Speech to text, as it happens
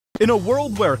In a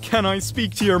world where "Can I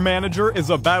speak to your manager" is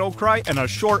a battle cry and a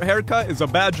short haircut is a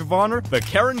badge of honor, the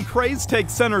Karen craze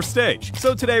takes center stage.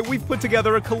 So today we've put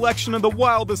together a collection of the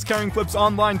wildest Karen clips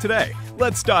online today.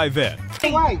 Let's dive in.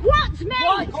 What's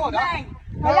name?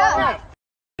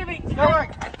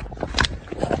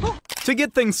 To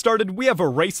get things started, we have a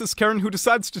racist Karen who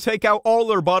decides to take out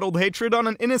all her bottled hatred on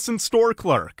an innocent store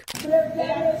clerk. I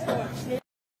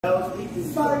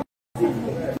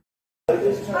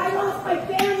lost my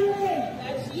family.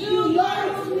 You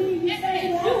lied to me. You said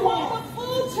you want the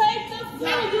food, take the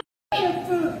food. You take the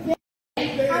food.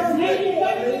 I made it.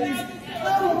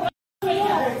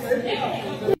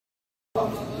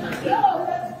 No,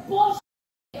 that's bullshit.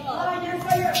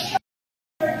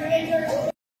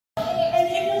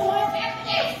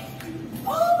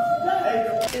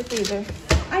 It's either.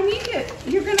 I need it.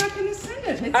 You're not going to send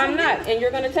it. I'm not, and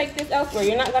you're going to take this elsewhere.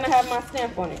 You're not going to have my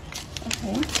stamp on it.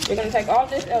 Okay. You're going to take all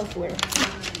this elsewhere.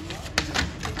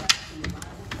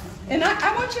 And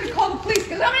I want you to call the police,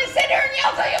 because I'm going to sit here and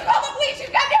yell till you call the police. You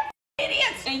goddamn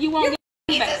idiots. And you won't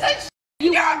get back. Pieces of shit.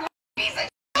 You You're won't a piece of shit.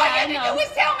 All you have to do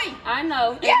is tell me. I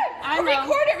know. Yeah, I know.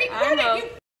 record it. You I know.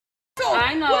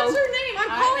 What's her name? I'm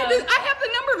calling this. I have the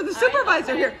number of the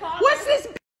supervisor here. What's this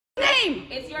name?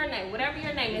 It's your name. Whatever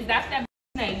your name is, that's that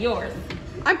name. Yours.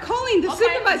 I'm calling the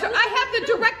supervisor. I have the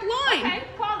direct line. Okay,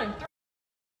 call him.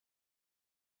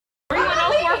 I'm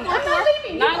not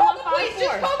leaving. You call the police.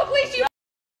 Just call the police. You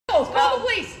call the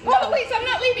police. Call the police. I'm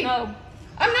not leaving. No.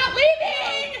 I'm not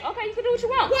leaving. Okay, you can do what you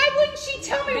want. Why wouldn't she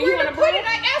tell me where to put it?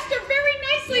 I asked her very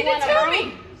nicely to tell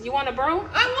me. You want a broom?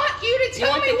 I want you to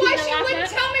tell me why she wouldn't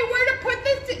tell me where to put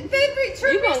the return receipt.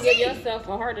 You're going to give yourself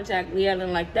a heart attack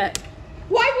yelling like that.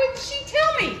 Why wouldn't she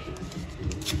tell me?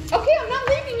 Okay, I'm not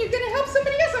leaving. You're going to help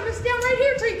somebody else. I'm going to stand right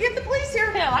here until you get the police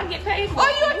here. Hell, I get paid for it. All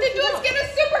you have to do is get a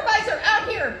supervisor out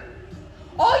here.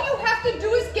 All you have to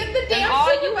do is get the damn supervisor.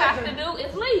 All you have to do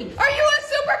is leave. Are you a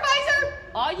supervisor?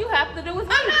 All you have to do is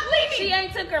leave. I'm not leaving. She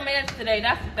ain't took her meds today.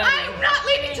 That's the thing. I'm not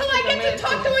leaving till I get to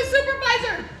talk to a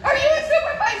supervisor. Are you a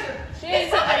supervisor? She ain't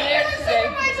Is took her somebody here meds a today.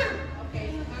 supervisor?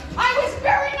 I was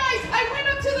very nice. I went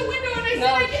up to the window and I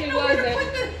said I didn't know where to put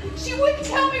the. She wouldn't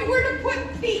tell me where to put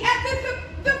the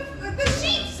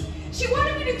sheets. She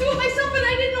wanted me to do it myself and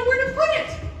I didn't know where to put it.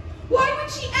 Why would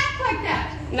she act like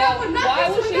that? No, why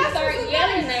would she start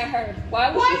yelling at her?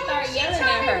 Why would she start yelling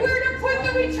at her? Why would she tell me where to put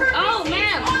the return receipt on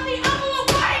the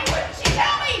envelope? Why wouldn't she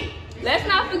tell me? Let's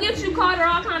not forget you called her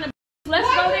all kind of. Let's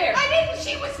go there. I didn't.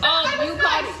 She was. You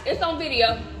called it. It's on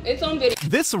video. It's on video.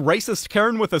 This racist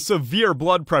Karen with a severe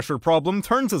blood pressure problem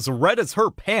turns as red as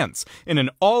her pants in an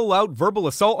all-out verbal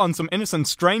assault on some innocent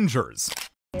strangers.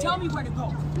 Tell me where to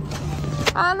go.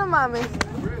 I know, mommy.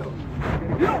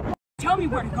 Tell me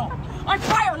where to go. I'm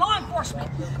prior law enforcement,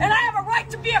 and I have a right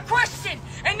to be a Christian,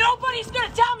 and nobody's gonna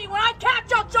tell me when I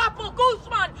catch El Chapo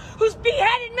Guzman, who's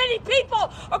beheaded many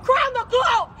people around the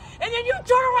globe, and then you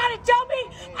turn around and tell me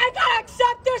I gotta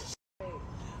accept this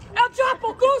El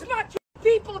Chapo Guzman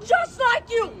people just like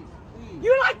you.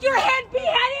 You like your head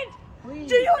beheaded?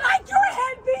 Do you like your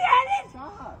head beheaded?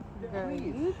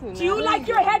 Do you like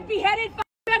your head beheaded,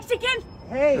 Mexican?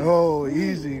 Hey. Oh,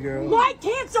 easy, girl. My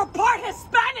kids are part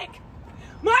Hispanic.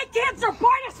 My kids are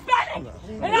part Hispanic,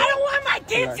 and I don't want my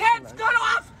kids' heads cut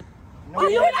off. Do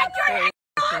you like your head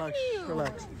cut off?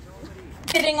 Relax.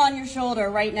 Sitting on your shoulder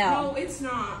right now. No, it's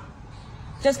not.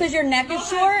 Just because your neck is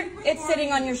short, it's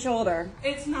sitting on your shoulder.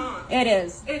 It's not. It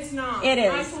is. It's not. It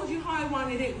is. I told you how I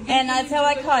wanted it. And that's how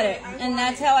I cut it. And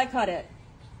that's how I cut it.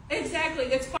 Exactly.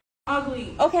 It's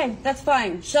ugly. Okay, that's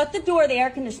fine. Shut the door. The air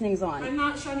conditioning's on. I'm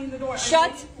not shutting the door.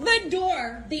 Shut the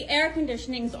door. The air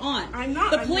conditioning's on. I'm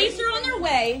not. The police are on their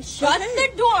way. Shut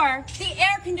the door. The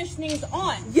air conditioning's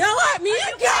on. Yell at me Are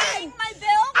you again. paying my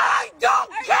bill? I don't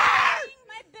care. Are you paying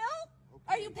my bill?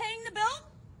 Are you paying the bill?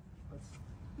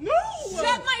 No.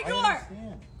 Shut my door.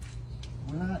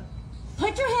 We're not.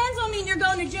 Put your hands on me and you're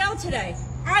going to jail today.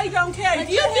 I don't care. Put If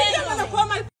you your think hands I'm on gonna me. put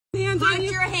my hands on Put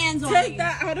you, your hands on me. take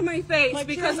that out of my face, Put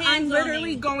because your I'm hands on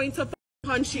literally me. going to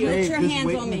punch you. Put Hey, your just hands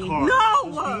wait on in the me. car. No.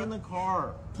 Just stay in the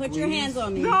car. Put your hands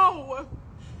on me. No.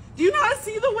 Do you not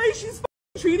see the way she's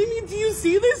treating me? Do you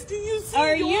see this? Do you see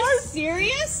Are yours? you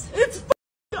serious? It's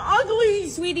ugly.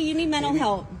 Sweetie, you need mental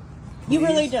help. You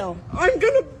really do. I'm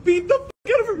gonna beat the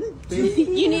out of her.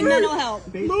 You need mental help.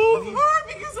 Move her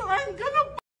because I'm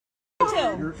gonna.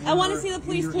 Too. I want to see the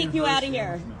police take you out of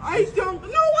here. I don't. No,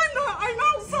 I'm not. I'm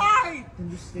outside. Then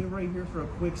just stay right here for a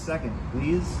quick second,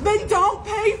 please. Then don't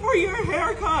pay for your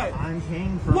haircut. I'm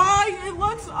paying for. Why? It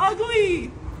looks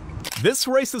ugly. This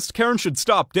racist Karen should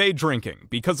stop day drinking,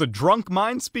 because a drunk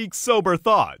mind speaks sober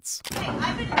thoughts. Hey,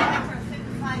 I've been in for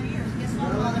 55 years. Guess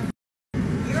what, mother?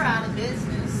 You're out.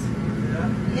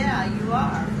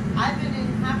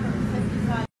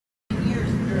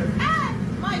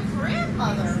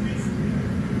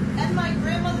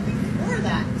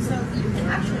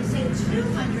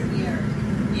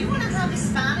 want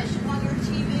Spanish on your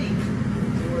TV?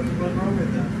 What's wrong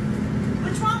with that?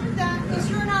 What's wrong with that? Because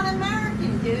you're not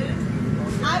American, dude.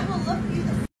 I will look you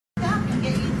the f up and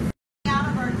get you the f out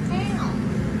of our town.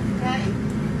 Okay?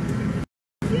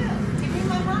 You. Give me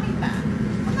my money back.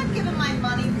 I'm not giving my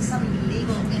money to some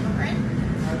illegal immigrant.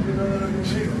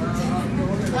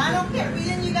 I don't care. Well,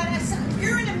 then you gotta have some.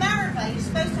 You're in America. You're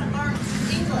supposed to learn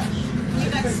English.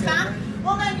 You got Spanish.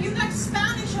 Well, then you got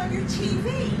Spanish on your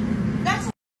TV.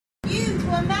 That's you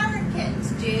to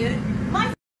Americans, dude.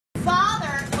 My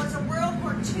father was a World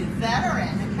War II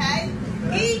veteran.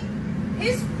 Okay,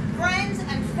 his friends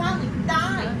and family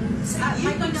died. So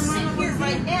you can sit here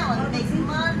right now and make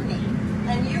money,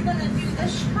 and you're gonna do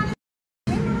this kind of.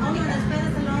 Give me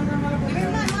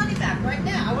my money back right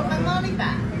now. I want my money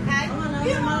back. Okay?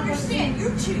 You don't understand.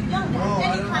 You're too young to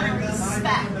have any kind of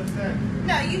respect.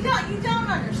 No, you don't. You don't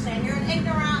understand. You're an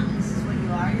ignoramus, is what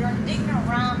you are. You're an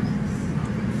ignoramus.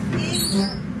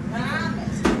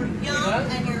 Ignoramus. You're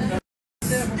young and you're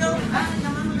still.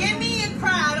 Give me a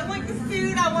credit. I don't want your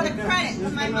food. I want a credit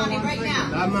for my money right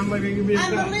now. And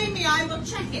believe me, I will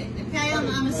check it. Okay?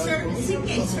 I'm a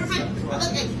CPA certified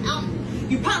public accountant.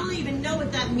 You probably even know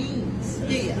what that means,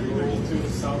 do you?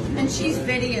 And she's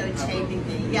videotaping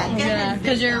me. Yeah,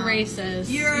 because you're racist.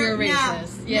 You're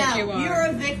racist. No, yes, no, you are. You're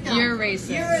a victim. You're racist.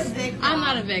 You're a victim. I'm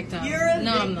not a victim. You're a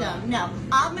no, victim. I'm not. No,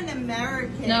 I'm an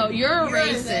American. No, you're a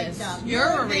racist. victim.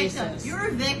 You're a victim. racist. You're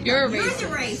a victim. You're a You're racist. the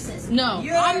racist. No,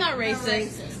 You're I'm not a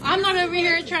racist. I'm not over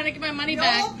here trying to get my money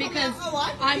back because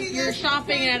you're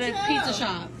shopping at a pizza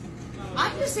shop.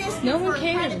 I'm just asking No for one a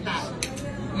cares. credit back.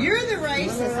 You're the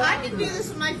racist. I can do this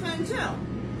with my phone too.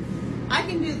 I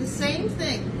can do the same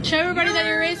thing. Show everybody that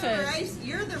you're racist.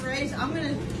 You're the racist. I'm going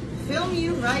to film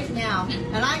you right now.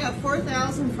 And I got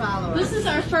 4,000 followers. This is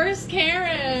our first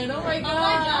Karen. Oh my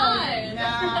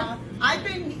god. I've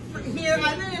been here.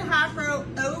 I've been in Hafro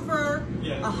over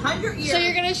 100 years. So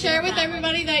you're going to share with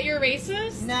everybody that you're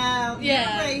racist? No.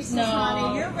 Yeah. You're racist, No.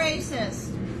 honey. You're racist.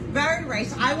 Very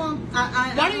racist. I won't.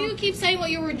 Why do you keep saying what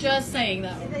you were just saying, though?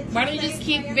 Why don't you just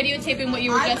keep videotaping what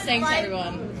you were just saying to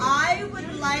everyone? I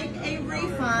would like a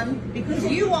refund because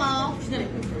you all,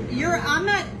 I'm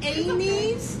not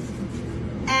Amy's,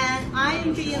 and I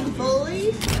am being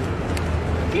bullied.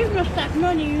 You lost that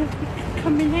money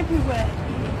coming everywhere.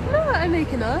 No, I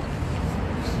make enough.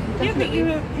 Yeah, but you're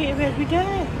up here every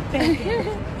day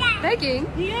begging.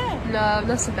 Begging? Yeah. No, I'm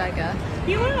not a beggar.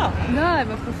 You are. No,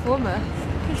 I'm a performer.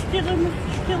 It's still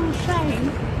the same.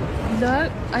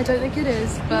 No, I don't think it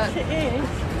is, but Yes, it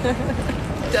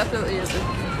is. definitely isn't.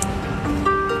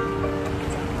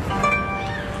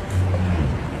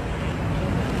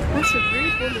 That's a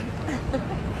rude woman.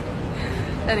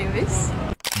 Anyways.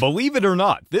 Believe it or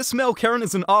not, this male Karen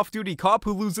is an off-duty cop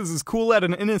who loses his cool at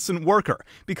an innocent worker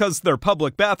because their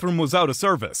public bathroom was out of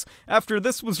service. After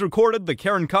this was recorded, the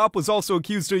Karen cop was also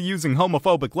accused of using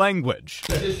homophobic language.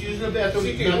 Just using the bathroom,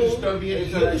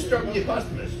 you're disturbing your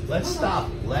customers. Let's stop.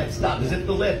 Zip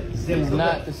the lip. Zip the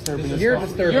not lip. disturbing.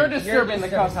 You're disturbing the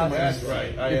customer. That's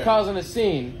right. You're causing a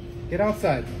scene. Get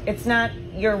outside. It's not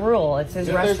your rule. It's his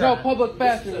restaurant. There's no public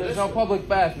bathroom. There's no public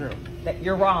bathroom.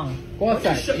 You're wrong. Go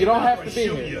outside. You don't have to be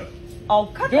here. Oh,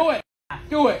 cut Do it.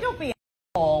 Do it. Don't be an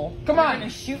asshole. Come You're on. gonna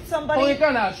shoot somebody? Pull your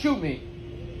gun out. Shoot me.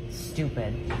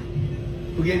 Stupid.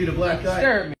 Who gave you the black eye?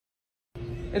 Stare at me.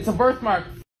 It's a birthmark.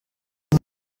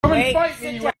 Come and fight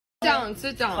me. Sit down.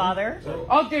 Sit down. Father.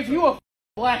 I'll give you a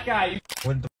black eye.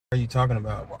 What the are you talking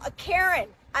about? A Karen.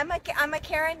 I'm a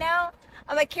Karen now.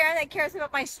 I'm a Karen that cares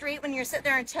about my street when you're sitting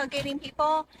there and tailgating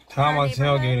people. How am I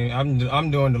tailgating?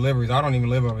 I'm doing deliveries. I don't even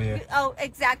live over here. Oh,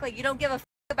 exactly. You don't give a f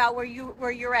about where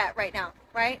you're at right now,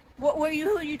 right? Who are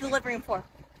you delivering for?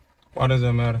 Why does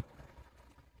that matter?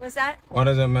 What's that? Why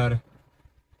does that matter?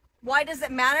 Why does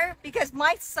it matter? Because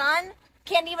my son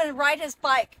can't even ride his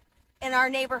bike in our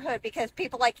neighborhood because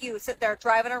people like you sit there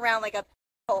driving around like a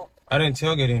hole. I didn't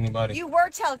tailgate anybody. You were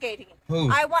tailgating. Who?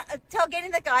 I want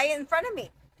tailgating the guy in front of me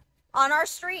on our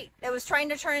street that was trying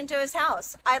to turn into his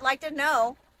house. I'd like to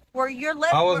know where you're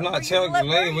living. I was not tailgating.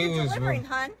 Where are you delivering,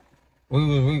 hun?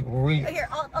 We Here,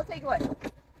 I'll take you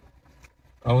what.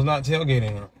 I was not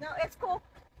tailgating him. No, it's cool.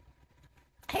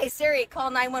 Hey Siri,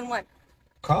 call 911.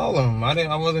 Call him.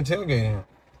 I wasn't tailgating him.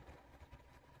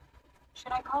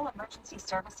 Should I call emergency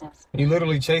services? He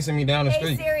literally chasing me down the Hey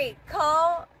street. Siri,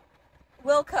 call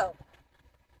Wilco.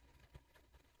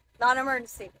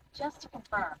 Non-emergency. Just to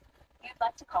confirm, you'd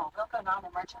like to call Wilco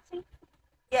non-emergency?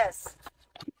 Yes.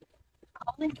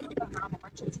 Calling Wilco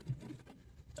non-emergency.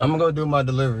 I'm gonna go do my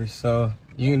delivery, so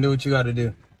you can do what you gotta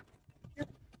do.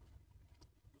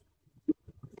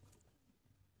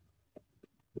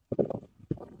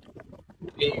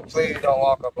 please don't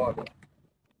walk up on me.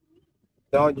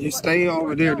 Don't you stay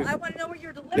over there. No, I want to know where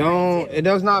you're delivering Don't. to. It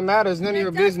does not matter. It's none of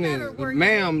your business,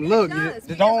 ma'am. Look,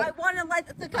 don't. I want to let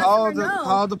the customer know.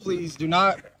 Call the police.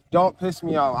 Don't piss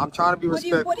me off. I'm trying to be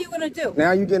respectful. What are you going to do?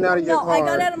 Now you getting out of your car. No, I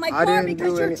got out of my car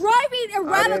because you're driving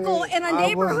erratically in a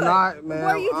neighborhood. I was not, ma'am. Where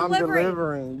are you delivering? I'm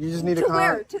delivering. You just need to calm. calm.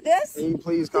 Where? To this? Can you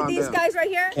please calm down? To these guys right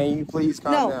here? Can you please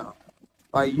calm down?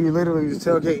 Like, you literally just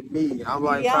tailgate me. I'm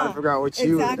like trying to figure out what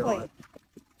you were doing.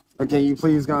 But can you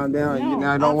please calm down?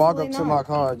 Now don't walk up to my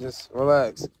car. Just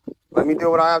relax. Let me do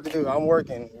what I have to do. I'm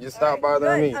working. Just stop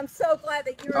bothering me. I'm so glad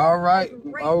that you're all right. a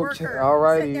great Okay. worker. All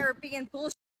right. Sitting there being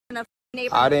bullshit in a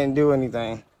neighborhood. I didn't do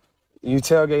anything. You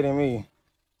tailgating me.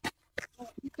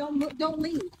 Don't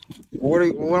leave. What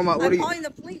am I? I'm calling the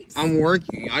police. I'm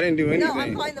working. I didn't do anything. No,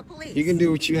 I'm calling the police. You can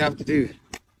do what you have to do.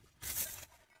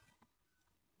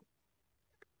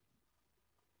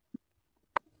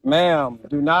 Ma'am,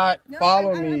 do not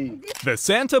follow me. The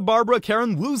Santa Barbara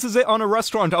Karen loses it on a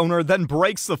restaurant owner, then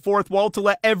breaks the fourth wall to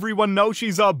let everyone know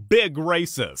she's a big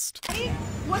racist. It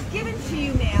was given to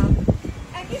you, ma'am,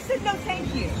 and you said no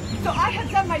thank you. So I have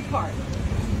done my part.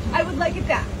 I would like it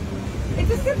back.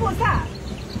 It's as simple as that.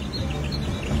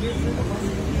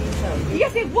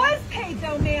 Yes, it was paid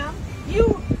though, ma'am.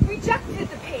 You rejected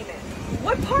the payment.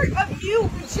 What part of you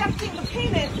rejecting the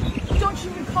payment don't you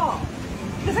recall?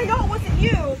 Because I know it wasn't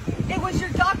you, it was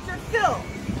your Dr. Phil.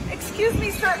 Excuse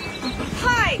me, sir.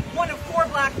 Hi, one of 4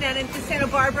 black men in Santa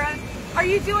Barbara. Are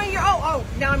you doing your,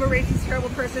 now I'm a racist, terrible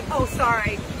person. Oh,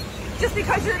 sorry. Just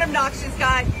because you're an obnoxious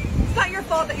guy, it's not your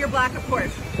fault that you're black, of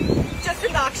course. Just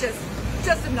obnoxious.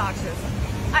 Just obnoxious.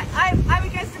 I'm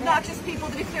against obnoxious people,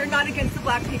 to be clear, not against the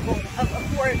black people of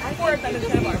four of them in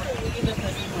Santa Barbara.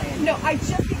 No, I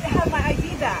just need to have my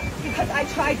ID back because I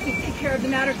tried to take care of the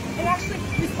matter and actually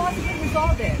responsibly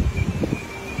resolve it.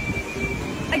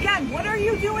 Again, what are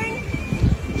you doing?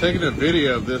 Taking a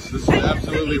video of this. This is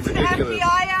absolutely ridiculous. To the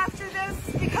FBI after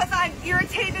this because I'm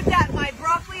irritated that my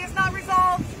broccoli is not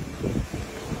resolved.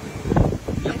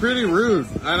 You're pretty rude,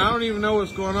 and I don't even know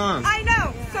what's going on. I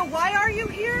know. So why are you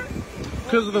here?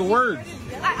 Because of the words.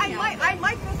 I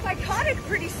might go psychotic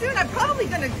pretty soon. I'm probably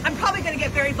gonna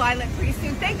get very violent pretty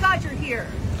soon. Thank God you're here.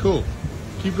 Cool.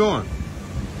 Keep going.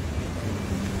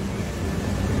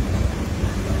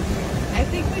 I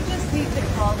think we just need to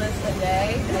call this a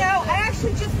day. No, I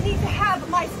actually just need to have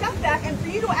my stuff back, and for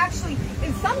you to actually,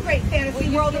 in some great fantasy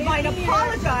world of mine,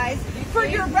 apologize for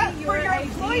your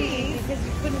employees.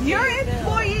 Your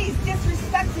employees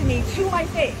disrespected me to my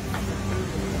face.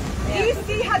 Do you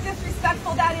see how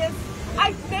disrespectful that is?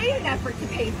 I made an effort to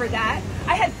pay for that.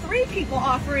 I had 3 people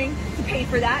offering to pay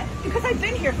for that because I've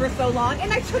been here for so long,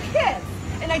 and I took his.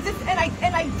 And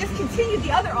I discontinued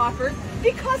the other offers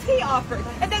because he offered.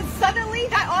 And then suddenly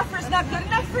that offer is not good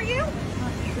enough for you?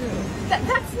 Not true.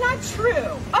 That's not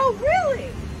true. Oh, really?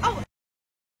 Oh.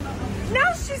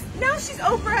 Now she's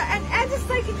Oprah and just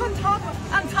like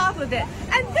on top of it.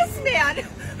 And this man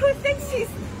who thinks he's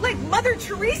like Mother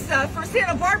Teresa for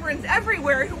Santa Barbarans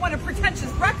everywhere who want a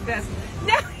pretentious breakfast,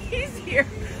 now he's here.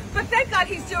 But thank God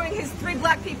he's doing his 3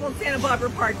 black people in Santa Barbara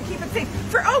part to keep it safe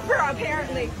for Oprah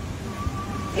apparently.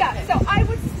 Yeah, so I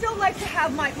would still like to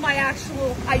have my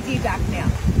actual ID back now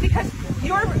because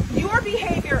your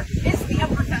behavior is the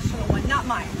unprofessional one, not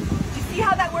mine. Do you see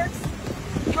how that works?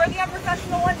 You're the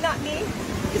unprofessional one, not me,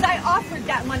 because I offered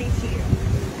that money to you.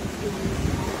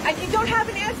 And you don't have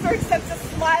an answer except to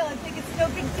smile and think it's no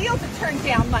big deal to turn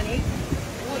down money.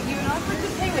 Well, you offered to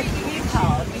pay with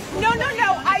PayPal. No.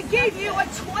 I gave you a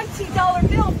 $20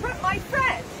 bill from my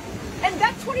friend. And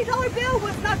that $20 bill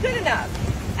was not good enough.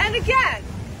 And again,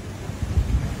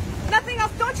 nothing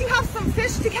else. Don't you have some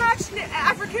fish to catch,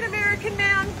 African-American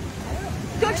man?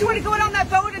 Don't you want to go out on that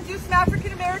boat and do some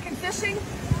African-American fishing?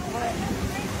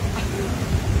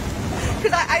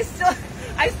 Because I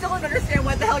still don't understand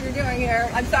what the hell you're doing here.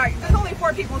 I'm sorry. There's only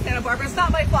 4 people in Santa Barbara. It's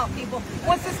not my fault, people.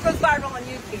 Once this goes viral on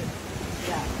YouTube.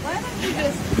 Yeah. Why don't you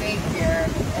just stay here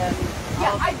and...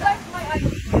 Yeah, I'd like my ID.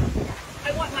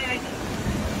 I want my ID.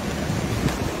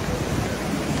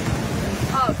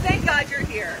 Oh, thank God you're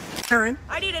here. Karen,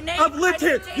 I need a name. Uplift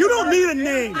him. You don't need a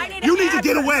name. You need to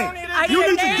get away. You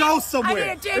need to go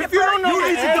somewhere. If you don't know, you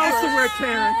need to go somewhere,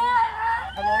 Karen.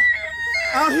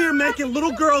 Out here making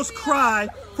little girls cry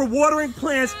for watering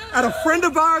plants at a friend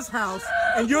of ours' house,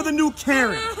 and you're the new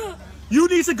Karen. You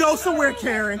need to go somewhere,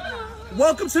 Karen.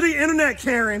 Welcome to the internet,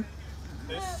 Karen.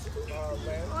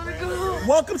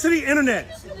 Welcome to the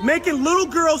internet. Making little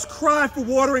girls cry for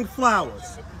watering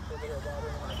flowers.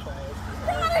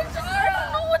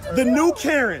 The new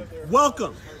Karen.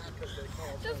 Welcome.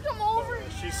 Just come over.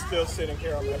 She's still sitting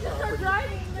here on my property.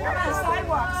 We're on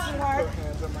sidewalks, sweetheart. Put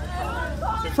hands on my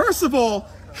car. First of all,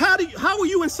 how are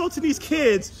you insulting these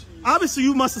kids? Obviously,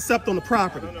 you must have stepped on the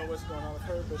property. I don't know what's going on with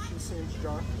her, but she seems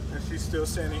drunk, and she's still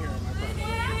standing here on my property.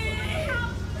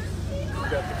 We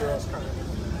got the girls crying.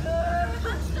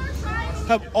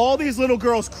 Have all these little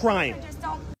girls crying.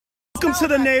 Welcome to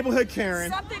the neighborhood,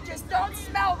 Karen. Something just don't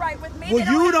smell right with me.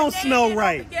 Well, you don't smell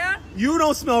right. You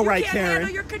don't smell right, Karen. You can't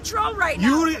handle your control right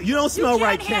now. You don't smell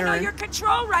right, Karen. You can't handle your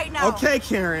control right now. Okay,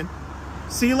 Karen.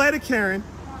 See you later, Karen.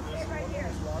 Right here.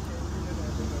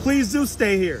 Please do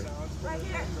stay here. Right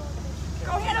here.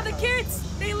 Go handle the kids.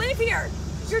 They live here.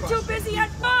 You're too busy on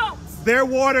phones. They're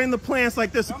watering the plants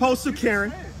like they're supposed to,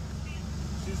 Karen.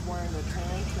 She's wearing a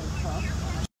tank and cup.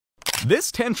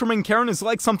 This tantruming Karen is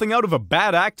like something out of a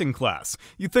bad acting class.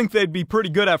 You'd think they'd be pretty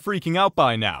good at freaking out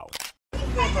by now.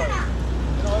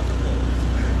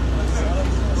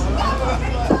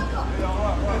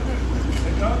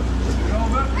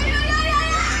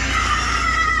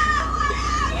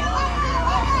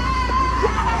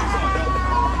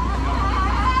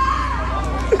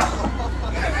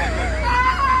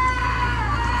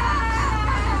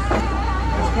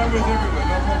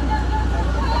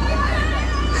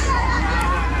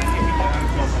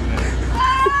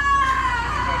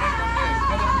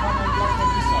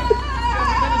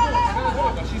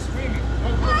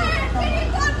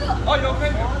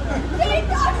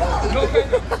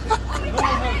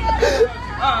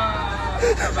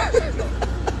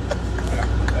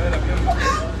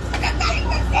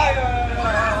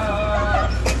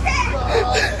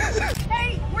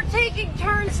 Hey, we're taking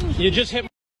turns. You just hit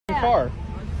my car.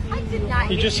 I did not.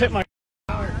 You just hit my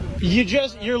car.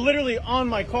 You're literally on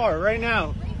my car right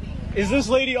now. Is this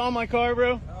lady on my car,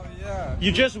 bro? Oh, yeah.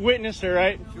 You just witnessed her,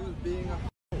 right? She was being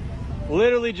a...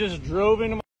 Literally just drove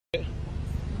into my...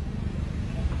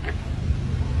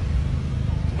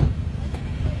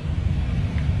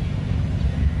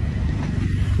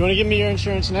 You want to give me your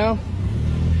insurance now?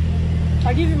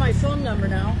 I'll give you my phone number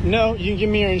now. No, you can give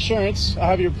me your insurance. I'll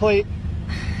have your plate.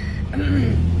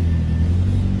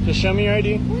 Just show me your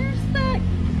ID.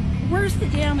 Where's the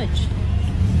damage?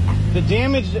 The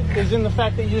damage is in the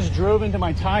fact that you just drove into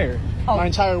my tire. My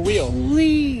entire wheel.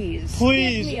 Please.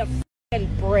 Please. Give me a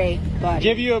f***ing break, buddy.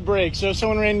 Give you a break. So if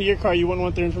someone ran into your car, you wouldn't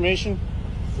want their information?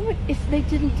 If they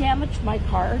didn't damage my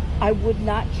car, I would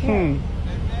not care.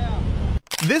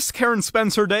 This Karen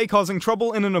spends her day causing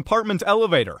trouble in an apartment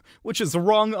elevator, which is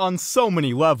wrong on so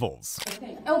many levels.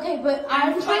 Okay, but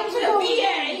I'm trying to go.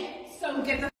 VA, so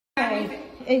get the out of here.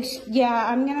 Yeah,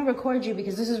 I'm gonna record you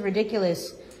because this is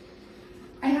ridiculous.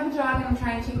 I have a job and I'm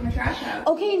trying to take my trash out.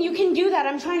 Okay, and you can do that.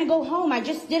 I'm trying to go home. I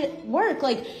just did work.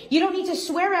 Like, you don't need to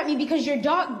swear at me because your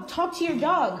dog, talk to your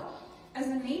dog. As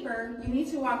a neighbor, you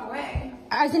need to walk away.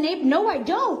 As a neighbor, no, I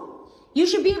don't. You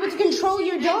should be able to control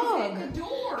your dog. Exit the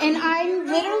door. And I'm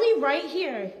literally right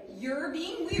here. You're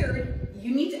being weird.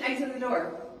 You need to exit the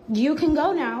door. You can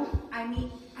go now. I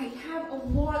mean, I have a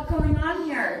lot going on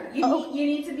here. You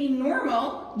need to be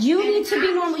normal. You need to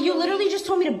be normal. You literally just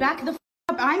told me to back the f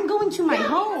up. I'm going to my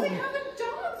home. I have a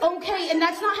dog. Okay, and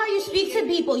that's not how you speak to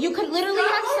people. You could literally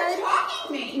have said... talking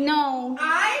to me. No.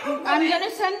 I'm gonna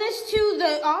send this to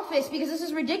the office because this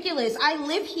is ridiculous. I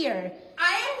live here.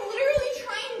 I am literally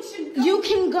trying to go. You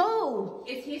can go.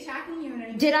 Is he attacking you?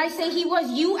 Did I say he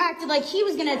was? You acted like he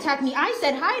was gonna attack me. I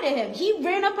said hi to him. He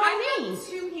ran up on me. I have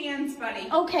 2 hands, buddy.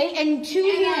 Okay, and 2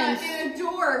 hands. And a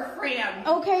door frame.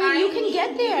 Okay, you can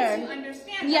get there. You to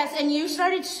understand yes, and you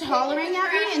started hollering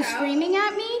at me and screaming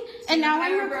at me, and now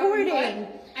I'm recording.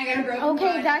 I got a broken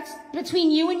Okay, foot. that's between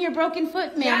you and your broken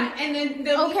foot, ma'am. Yeah, and then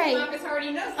the leasing office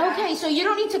already knows that. Okay, so you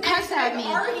don't need to cuss at me.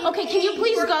 Okay, can you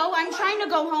please go? I'm trying to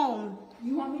go home.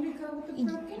 You want me to go with the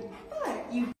broken foot?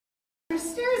 You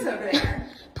stairs over there.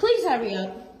 Please hurry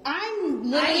up. I'm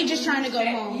literally just trying to go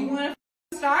home. You want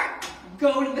to start?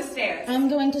 Go to the stairs. I'm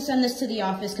going to send this to the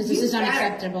office because this is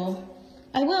unacceptable.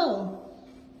 I will.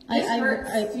 This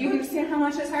hurts. You understand how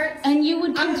much this hurts? And you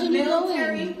would continue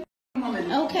going.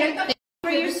 Woman. Okay. Get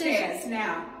the stairs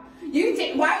now. You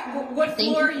take what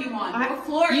floor are you on? What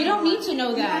floor are you don't need to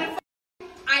know that.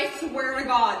 I swear to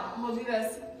God, we'll do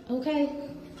this. Okay.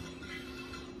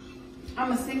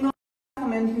 I'm a single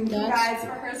woman who provides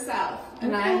for herself,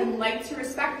 and I would like to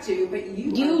respect you, but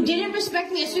you didn't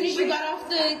respect me as soon as you got off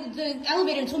the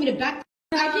elevator and told me to back.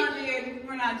 Dude,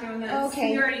 we're not doing this.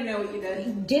 Okay. You already know what you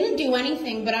did. Didn't do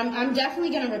anything, but I'm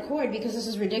definitely gonna record because this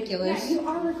is ridiculous. Yeah, you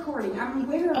are recording. I'm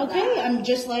aware of that. Okay, I'm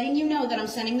just letting you know that I'm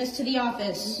sending this to the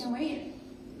office. You can wait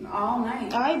all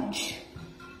night.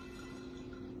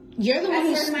 You're the one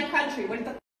who's in my country. What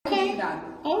the f have you done?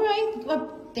 All right.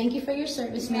 Thank you for your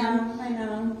service, ma'am. Yeah, I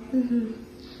know.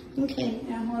 Okay.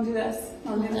 Yeah, we'll do this.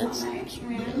 We'll do this all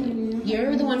night.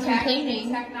 You're the one complaining.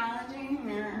 Technology.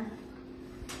 Yeah.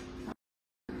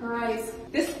 Christ.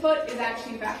 This foot is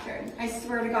actually fractured. I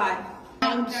swear to God.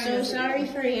 I'm so sorry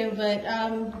for you, but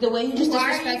the way you just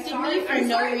disrespected me for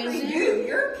no reason.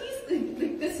 You're a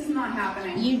piece. This is not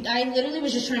happening. I literally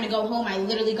was just trying to go home. I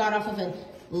literally got off of a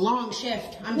long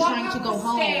shift. I'm trying to go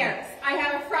home. Stairs. I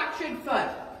have a fractured foot.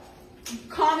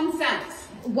 Common sense.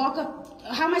 Walk up.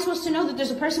 How am I supposed to know that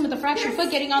there's a person with a fractured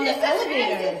foot getting on the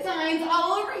elevator? Exit signs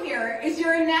all over here. Is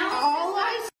your analysis? All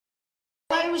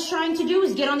I was trying to do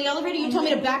was get on the elevator. You told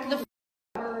me to back the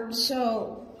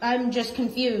so I'm just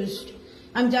confused.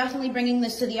 I'm definitely bringing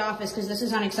this to the office because this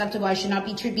is unacceptable. I should not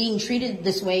be being treated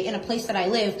this way in a place that I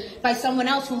live by someone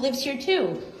else who lives here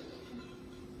too.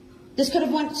 This could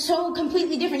have went so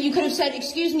completely different. You could have said,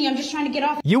 excuse me, I'm just trying to get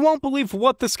off. You won't believe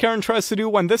what this Karen tries to do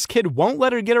when this kid won't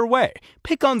let her get her way.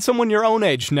 Pick on someone your own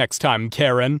age next time,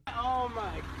 Karen. Oh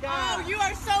my God. Oh, you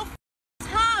are so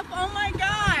tough. Oh my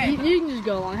God. You can just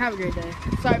go along. Have a great day.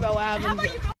 Sorry about what happened. How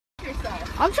about you go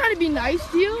yourself? I'm trying to be nice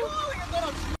to you.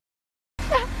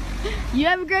 You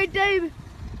have a great day.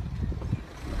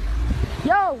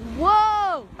 Yo,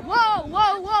 whoa, whoa,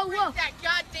 whoa, whoa, whoa. That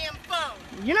goddamn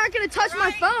phone. You're not gonna touch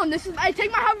my phone. This is,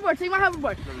 take my hoverboard, take my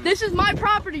hoverboard. This is my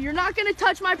property. You're not gonna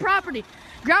touch my property.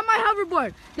 Grab my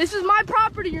hoverboard. This is my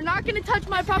property. You're not gonna touch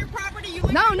my property.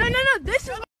 No. This is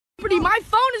my property. My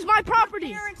phone is my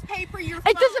property. Parents pay for your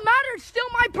phone. It doesn't matter. It's still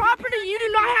my property. You do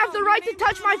not have the right to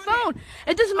touch my phone.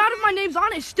 It doesn't matter if my name's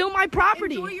on it. It's still my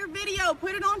property. Enjoy your video.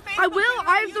 Put it on Facebook. I will.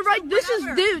 I have the right.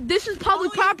 This is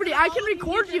public property. I can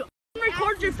record you. I can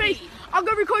record your face. I'll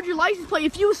go record your license plate.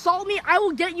 If you assault me, I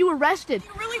will get you arrested.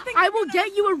 You really think I will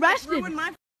get you arrested. Ruin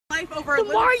my life over Then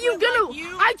why are you gonna?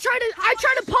 I try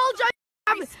to apologize.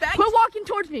 Quit walking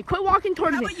towards me. Quit walking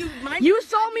towards me. You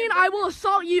assault me and I will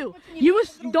assault you.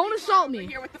 Don't assault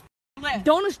me.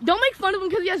 Don't make fun of him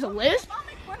because he has a lisp.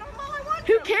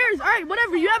 Who cares? All right,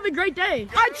 whatever. You have a great day.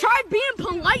 I tried being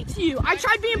polite to you.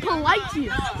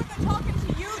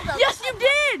 Yes, you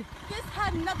did. This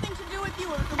had nothing to do with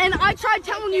you. And I tried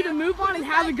telling you to move on and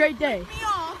have a great day.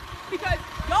 Because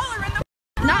y'all are in the.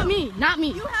 Not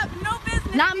me. You have no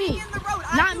business Not being me. in the road.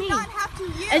 Not I me. do not have to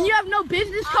yield. And you have no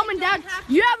business coming down.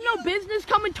 You have no business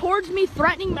coming towards me,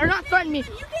 threatening or not threatening me.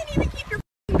 You didn't even keep your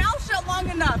mouth shut long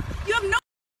enough. You have no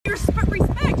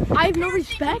respect. I have no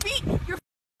respect.